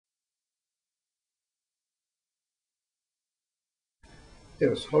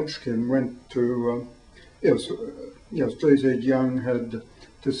yes, Hodgkin went to, yes, J.Z. Young had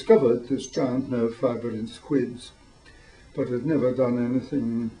discovered this giant nerve fibre in squids, but had never done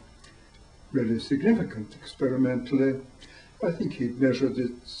anything really significant experimentally. I think he'd measured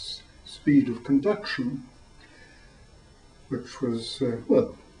its speed of conduction, which was,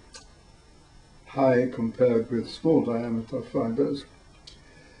 well, high compared with small diameter fibres.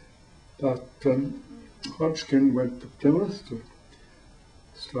 But Hodgkin went to Plymouth to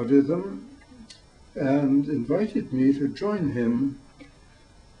study them and invited me to join him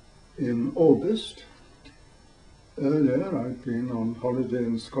in August. Earlier I'd been on holiday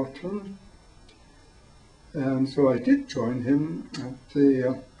in Scotland, and so I did join him at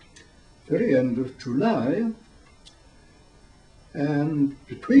the very end of July, and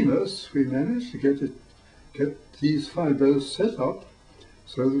between us we managed to get these fibres set up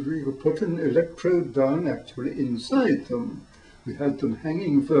so that we could put an electrode down actually inside them. We had them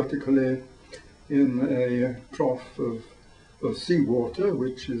hanging vertically in a trough of seawater,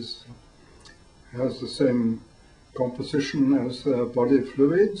 which has the same composition as body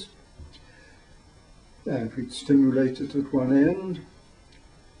fluids, and we'd stimulate it at one end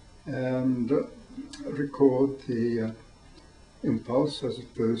and record the impulse as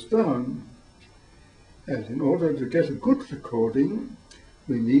it goes down. And in order to get a good recording,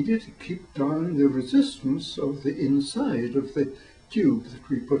 we needed to keep down the resistance of the inside of the tube that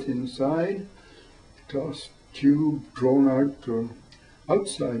we put inside. Glass tube drawn out to an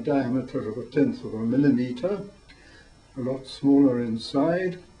outside diameter of 1/10 of a millimeter, a lot smaller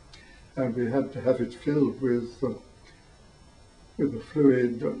inside, and we had to have it filled with a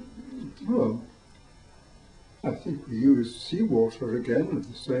fluid. Well, I think we used seawater again with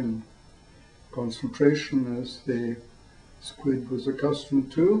the same concentration as the squid was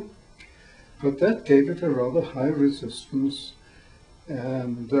accustomed to, but that gave it a rather high resistance,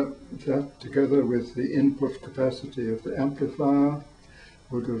 and that together with the input capacity of the amplifier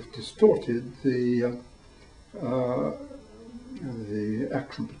would have distorted the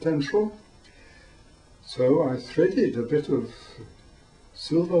action potential. So I threaded a bit of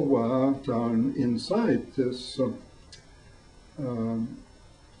silver wire down inside this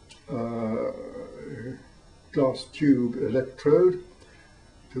glass tube electrode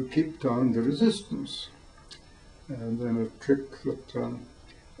to keep down the resistance. And then a trick that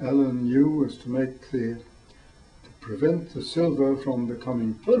Alan knew was to prevent the silver from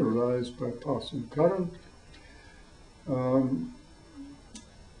becoming polarized by passing current.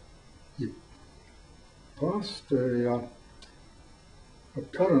 He passed a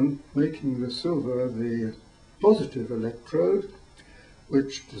current making the silver the positive electrode,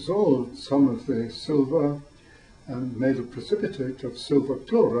 which dissolved some of the silver and made a precipitate of silver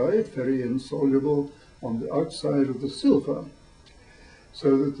chloride, very insoluble on the outside of the silver,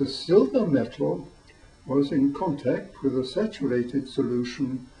 so that the silver metal was in contact with a saturated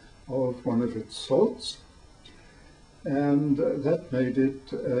solution of one of its salts, and that made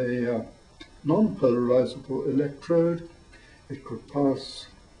it a non-polarizable electrode. It could pass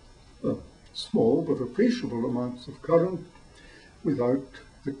small but appreciable amounts of current without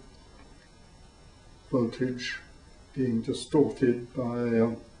the voltage being distorted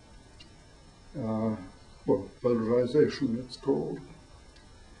by well, polarization, it's called.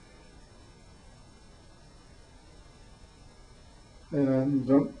 And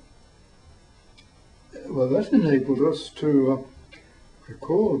well, that enabled us to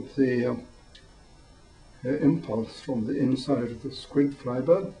record the impulse from the inside of the squid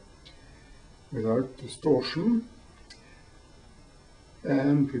fibre without distortion.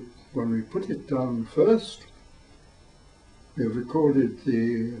 And when we put it down first, we recorded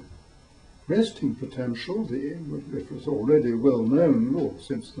the resting potential. It was already well known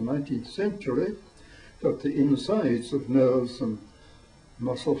since the 19th century that the insides of nerves and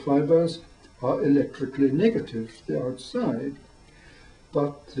muscle fibers are electrically negative to the outside,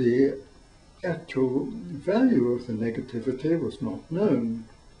 but the actual value of the negativity was not known.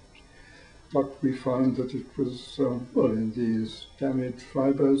 But we found that it was, well, in these damaged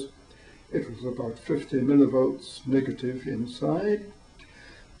fibers, it was about 50 millivolts negative inside.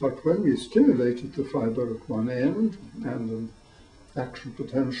 But when we stimulated the fiber at one end and an action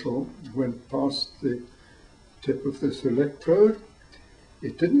potential went past the tip of this electrode,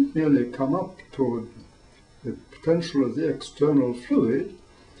 it didn't merely come up toward the potential of the external fluid,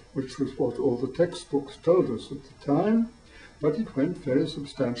 which was what all the textbooks told us at the time, but it went very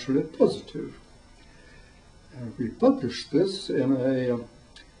substantially positive. And we published this in a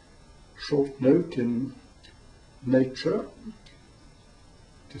short note in Nature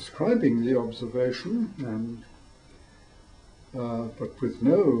describing the observation, and but with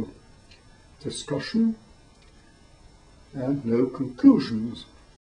no discussion and no conclusions.